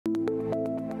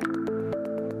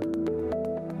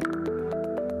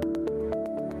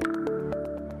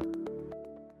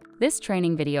This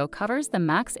training video covers the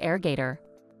MAXAIR Gaiter.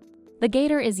 The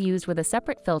Gaiter is used with a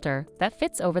separate filter that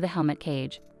fits over the helmet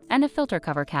cage and a filter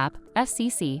cover cap,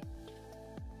 FCC.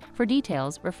 For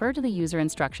details, refer to the user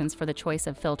instructions for the choice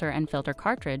of filter and filter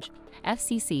cartridge,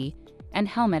 FCC, and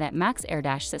helmet at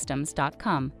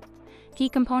maxair-systems.com. Key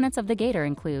components of the Gaiter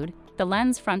include the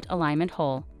lens front alignment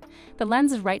hole, the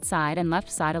lens's right side and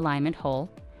left side alignment hole.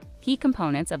 Key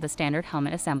components of the standard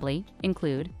helmet assembly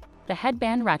include the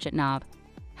headband ratchet knob,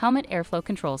 helmet airflow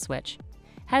control switch,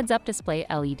 heads-up display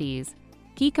LEDs.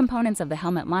 Key components of the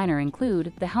helmet liner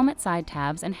include the helmet side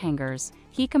tabs and hangers.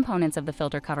 Key components of the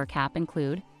filter cover cap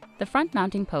include the front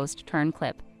mounting post turn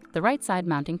clip, the right side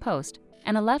mounting post,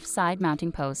 and a left side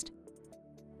mounting post.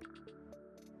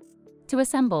 To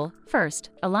assemble,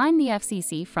 first, align the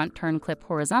FCC front turn clip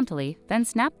horizontally, then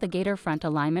snap the Gaiter front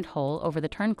alignment hole over the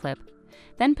turn clip,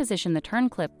 then position the turn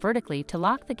clip vertically to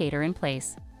lock the Gaiter in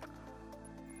place.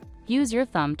 Use your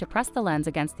thumb to press the lens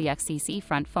against the FCC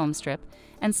front foam strip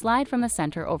and slide from the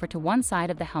center over to one side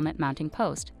of the helmet mounting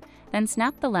post, then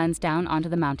snap the lens down onto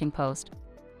the mounting post.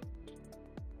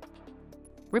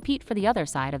 Repeat for the other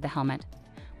side of the helmet.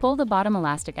 Pull the bottom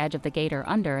elastic edge of the Gaiter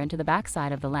under into the back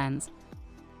side of the lens.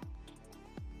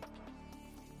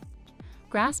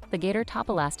 Grasp the Gaiter top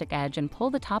elastic edge and pull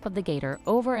the top of the Gaiter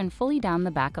over and fully down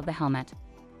the back of the helmet.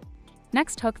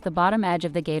 Next, hook the bottom edge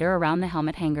of the Gaiter around the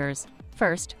helmet hangers.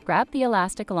 First, grab the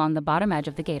elastic along the bottom edge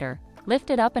of the Gaiter. Lift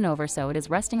it up and over so it is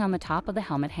resting on the top of the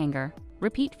helmet hanger.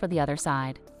 Repeat for the other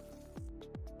side.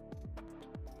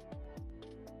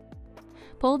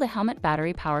 Pull the helmet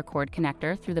battery power cord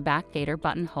connector through the back Gaiter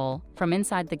button hole from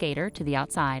inside the Gaiter to the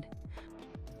outside.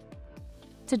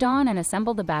 To don and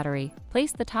assemble the battery,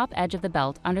 place the top edge of the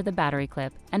belt under the battery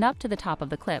clip and up to the top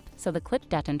of the clip so the clip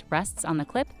detent rests on the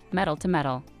clip, metal to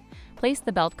metal. Place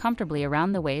the belt comfortably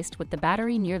around the waist with the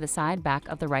battery near the side back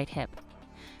of the right hip.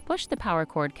 Push the power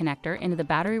cord connector into the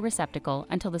battery receptacle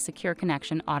until the secure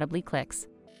connection audibly clicks.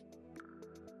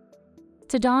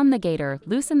 To don the Gaiter,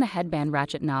 loosen the headband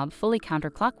ratchet knob fully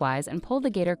counterclockwise and pull the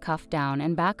Gaiter cuff down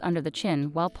and back under the chin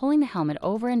while pulling the helmet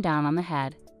over and down on the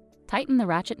head. Tighten the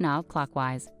ratchet knob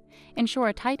clockwise. Ensure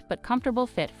a tight but comfortable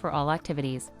fit for all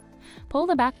activities. Pull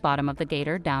the back bottom of the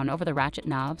Gaiter down over the ratchet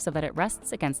knob so that it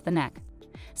rests against the neck.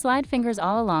 Slide fingers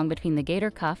all along between the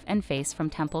Gaiter cuff and face from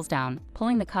temples down,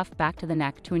 pulling the cuff back to the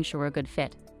neck to ensure a good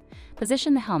fit.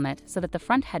 Position the helmet so that the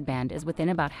front headband is within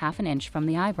about ½ an inch from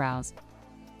the eyebrows.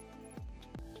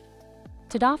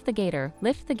 To doff the Gaiter,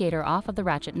 lift the Gaiter off of the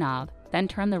ratchet knob, then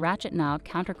turn the ratchet knob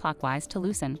counterclockwise to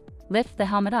loosen. Lift the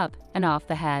helmet up and off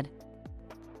the head.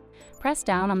 Press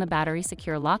down on the battery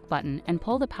secure lock button and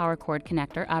pull the power cord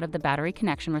connector out of the battery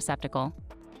connection receptacle.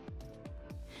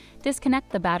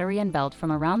 Disconnect the battery and belt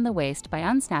from around the waist by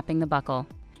unsnapping the buckle.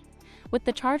 With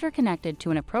the charger connected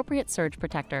to an appropriate surge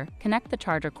protector, connect the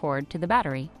charger cord to the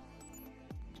battery.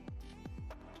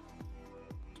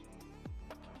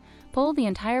 Pull the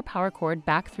entire power cord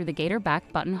back through the Gaiter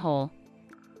back button hole.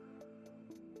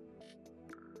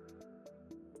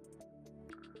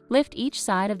 Lift each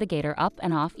side of the Gaiter up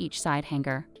and off each side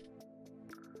hanger.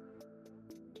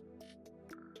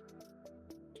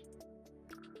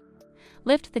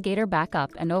 Lift the Gaiter back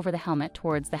up and over the helmet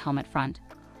towards the helmet front.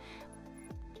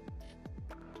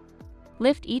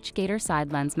 Lift each Gaiter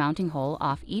side lens mounting hole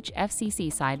off each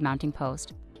FCC side mounting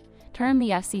post. Turn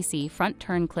the FCC front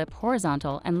turn clip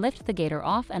horizontal and lift the Gaiter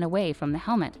off and away from the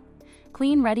helmet.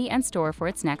 Clean, ready, and store for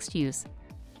its next use.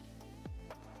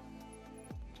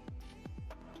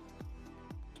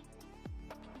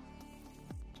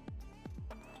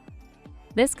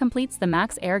 This completes the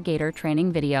MAXAIR Gaiter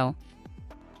training video.